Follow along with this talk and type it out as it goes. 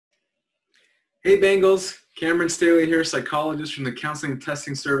Hey Bengals, Cameron Staley here, psychologist from the Counseling and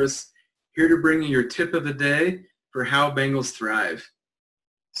Testing Service, here to bring you your tip of the day for how Bengals thrive.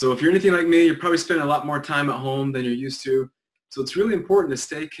 So if you're anything like me, you're probably spending a lot more time at home than you're used to. So it's really important to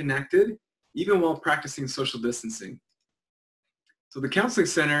stay connected, even while practicing social distancing. So the Counseling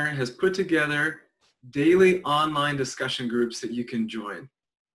Center has put together daily online discussion groups that you can join.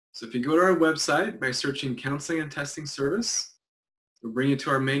 So if you go to our website by searching Counseling and Testing Service, we'll bring you to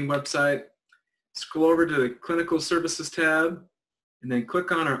our main website. Scroll over to the Clinical Services tab and then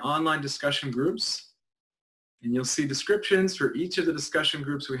click on our online discussion groups, and you'll see descriptions for each of the discussion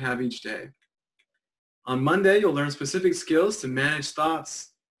groups we have each day. On Monday, you'll learn specific skills to manage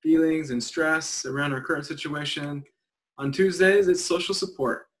thoughts, feelings, and stress around our current situation. On Tuesdays, it's social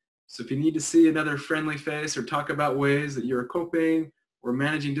support. So if you need to see another friendly face or talk about ways that you're coping or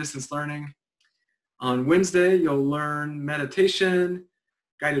managing distance learning. On Wednesday, you'll learn meditation,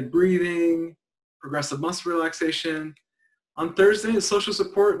 guided breathing, progressive muscle relaxation. On Thursday is social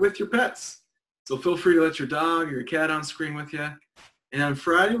support with your pets. So feel free to let your dog or your cat on screen with you. And on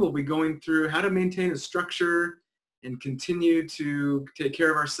Friday, we'll be going through how to maintain a structure and continue to take care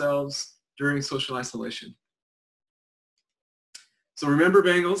of ourselves during social isolation. So remember,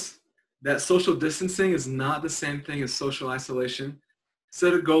 Bengals, that social distancing is not the same thing as social isolation.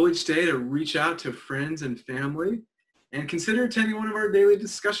 Set a goal each day to reach out to friends and family and consider attending one of our daily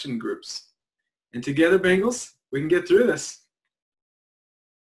discussion groups. And together, Bengals, we can get through this.